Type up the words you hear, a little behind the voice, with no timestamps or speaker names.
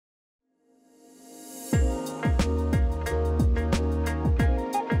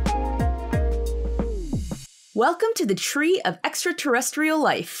Welcome to the tree of extraterrestrial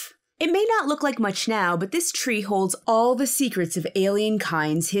life. It may not look like much now, but this tree holds all the secrets of alien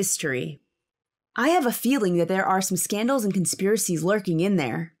kind's history. I have a feeling that there are some scandals and conspiracies lurking in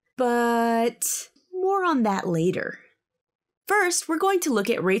there, but more on that later. First, we're going to look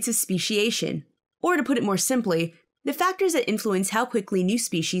at rates of speciation, or to put it more simply, the factors that influence how quickly new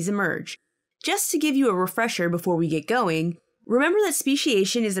species emerge. Just to give you a refresher before we get going, remember that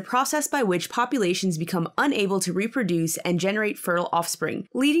speciation is the process by which populations become unable to reproduce and generate fertile offspring,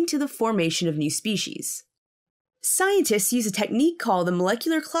 leading to the formation of new species. Scientists use a technique called the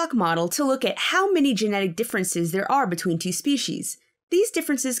molecular clock model to look at how many genetic differences there are between two species. These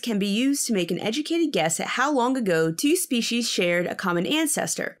differences can be used to make an educated guess at how long ago two species shared a common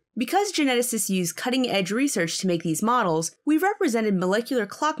ancestor. Because geneticists use cutting-edge research to make these models, we've represented molecular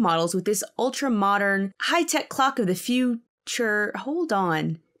clock models with this ultra-modern, high-tech clock of the future. Hold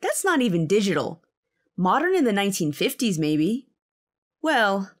on, that's not even digital. Modern in the 1950s, maybe?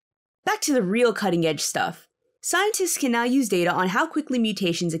 Well, back to the real cutting-edge stuff. Scientists can now use data on how quickly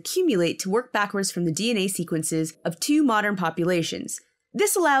mutations accumulate to work backwards from the DNA sequences of two modern populations.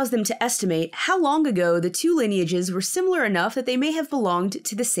 This allows them to estimate how long ago the two lineages were similar enough that they may have belonged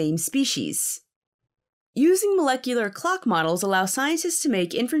to the same species. Using molecular clock models allow scientists to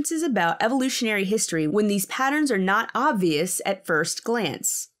make inferences about evolutionary history when these patterns are not obvious at first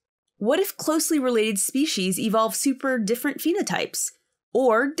glance. What if closely related species evolve super different phenotypes?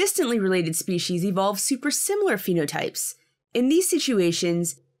 Or distantly related species evolve super similar phenotypes? In these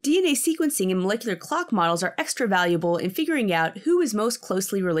situations, DNA sequencing and molecular clock models are extra valuable in figuring out who is most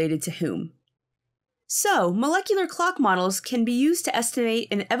closely related to whom. So, molecular clock models can be used to estimate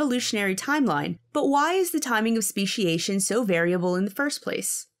an evolutionary timeline, but why is the timing of speciation so variable in the first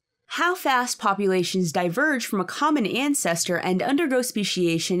place? How fast populations diverge from a common ancestor and undergo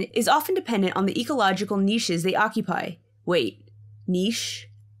speciation is often dependent on the ecological niches they occupy. Wait, niche?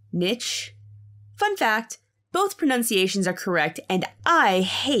 Niche? Fun fact, both pronunciations are correct, and I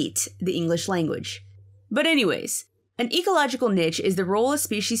hate the English language. But anyways, an ecological niche is the role a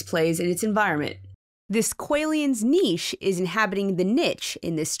species plays in its environment. This qualian's niche is inhabiting the niche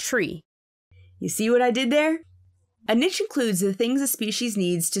in this tree. You see what I did there? A niche includes the things a species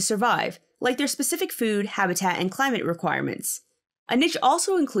needs to survive, like their specific food, habitat, and climate requirements. A niche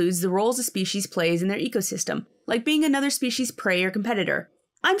also includes the roles a species plays in their ecosystem, like being another species' prey or competitor.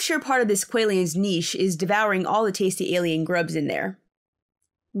 I'm sure part of this qualian's niche is devouring all the tasty alien grubs in there.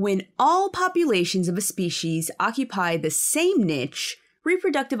 When all populations of a species occupy the same niche,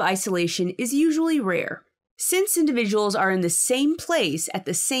 reproductive isolation is usually rare. Since individuals are in the same place at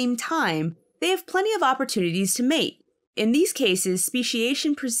the same time, they have plenty of opportunities to mate. In these cases,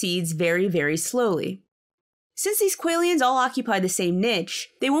 speciation proceeds very, very slowly. Since these qualians all occupy the same niche,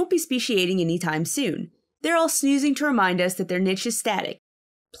 they won't be speciating anytime soon. They're all snoozing to remind us that their niche is static.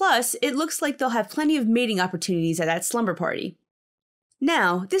 Plus, it looks like they'll have plenty of mating opportunities at that slumber party.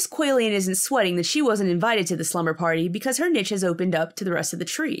 Now, this qualian isn't sweating that she wasn't invited to the slumber party because her niche has opened up to the rest of the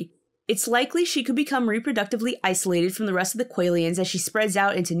tree. It's likely she could become reproductively isolated from the rest of the qualians as she spreads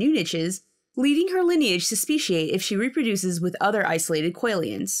out into new niches, leading her lineage to speciate if she reproduces with other isolated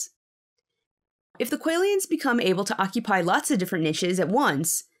qualians. If the qualians become able to occupy lots of different niches at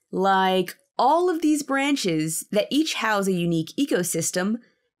once, like all of these branches that each house a unique ecosystem,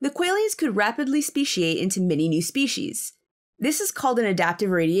 the qualians could rapidly speciate into many new species. This is called an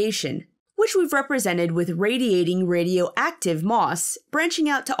adaptive radiation, which we've represented with radiating radioactive moss branching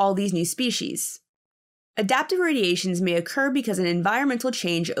out to all these new species. Adaptive radiations may occur because an environmental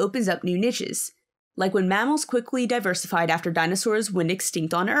change opens up new niches, like when mammals quickly diversified after dinosaurs went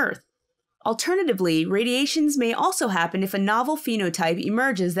extinct on Earth. Alternatively, radiations may also happen if a novel phenotype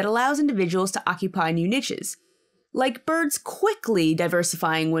emerges that allows individuals to occupy new niches, like birds quickly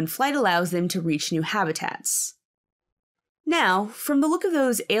diversifying when flight allows them to reach new habitats. Now, from the look of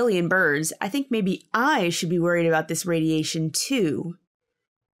those alien birds, I think maybe I should be worried about this radiation too.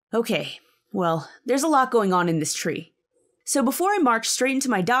 Okay, well, there's a lot going on in this tree. So before I march straight into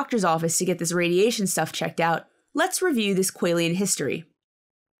my doctor's office to get this radiation stuff checked out, let's review this qualian history.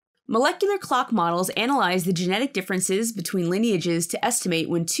 Molecular clock models analyze the genetic differences between lineages to estimate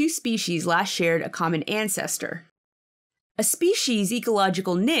when two species last shared a common ancestor. A species'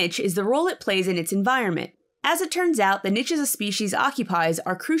 ecological niche is the role it plays in its environment. As it turns out, the niches a species occupies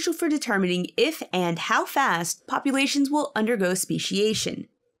are crucial for determining if and how fast populations will undergo speciation.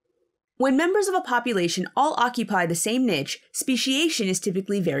 When members of a population all occupy the same niche, speciation is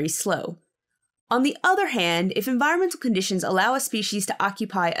typically very slow. On the other hand, if environmental conditions allow a species to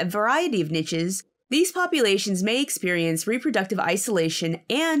occupy a variety of niches, these populations may experience reproductive isolation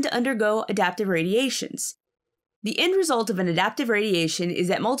and undergo adaptive radiations. The end result of an adaptive radiation is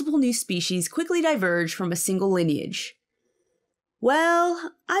that multiple new species quickly diverge from a single lineage.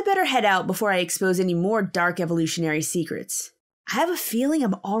 Well, I better head out before I expose any more dark evolutionary secrets. I have a feeling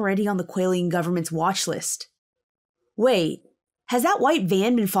I'm already on the Qualian government's watch list. Wait, has that white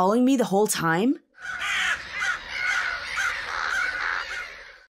van been following me the whole time?